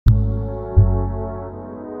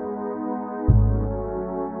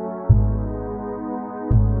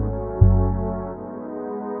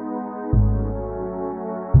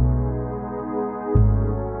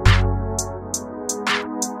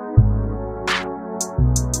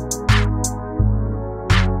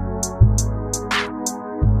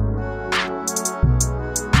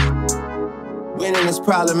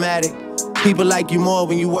problematic. People like you more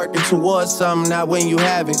when you working towards something, not when you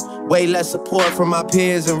have it. Way less support from my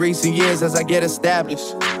peers in recent years as I get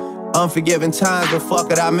established. Unforgiving times, but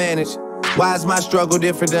fuck it, I manage. Why is my struggle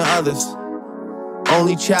different than others?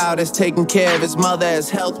 Only child that's taking care of his mother as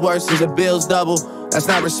health worsens, the bills double. That's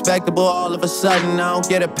not respectable. All of a sudden, I don't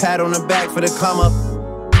get a pat on the back for the come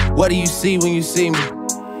up. What do you see when you see me?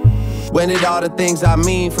 When did all the things I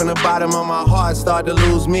mean from the bottom of my heart start to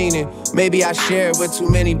lose meaning? Maybe I share it with too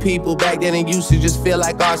many people. Back then it used to just feel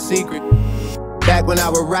like our secret. Back when I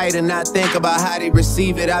would write and not think about how they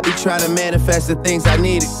receive it, I'd be trying to manifest the things I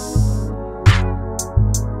needed.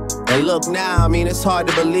 And look now, I mean, it's hard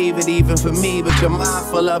to believe it even for me, but you're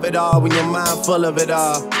mindful of it all when you're mindful of it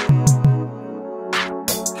all.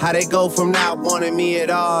 How they go from not wanting me at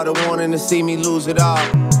all to wanting to see me lose it all.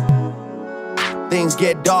 Things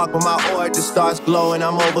get dark, but my aura just starts glowing.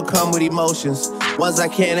 I'm overcome with emotions, ones I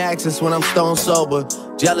can't access when I'm stone sober.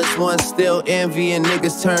 Jealous ones still envy and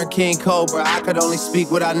niggas turn King Cobra. I could only speak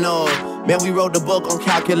what I know. Man, we wrote the book on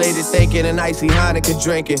calculated thinking and icy Heineken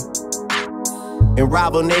drinking. In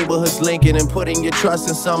rival neighborhoods linking and putting your trust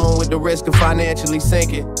in someone with the risk of financially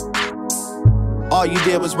sinking. All you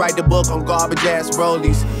did was write the book on garbage ass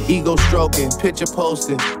rollies, ego stroking, picture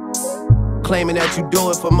posting, claiming that you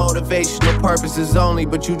do it for motivational purposes only,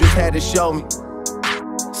 but you just had to show me.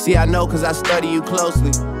 See, I know cause I study you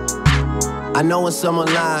closely. I know when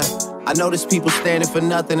someone lying. I notice people standing for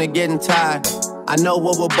nothing and getting tired. I know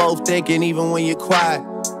what we're both thinking even when you're quiet.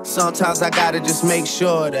 Sometimes I gotta just make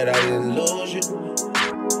sure that I didn't lose you.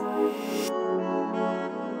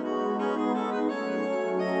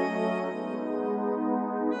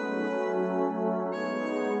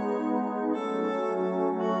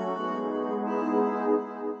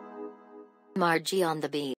 MRG on the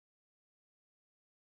beat.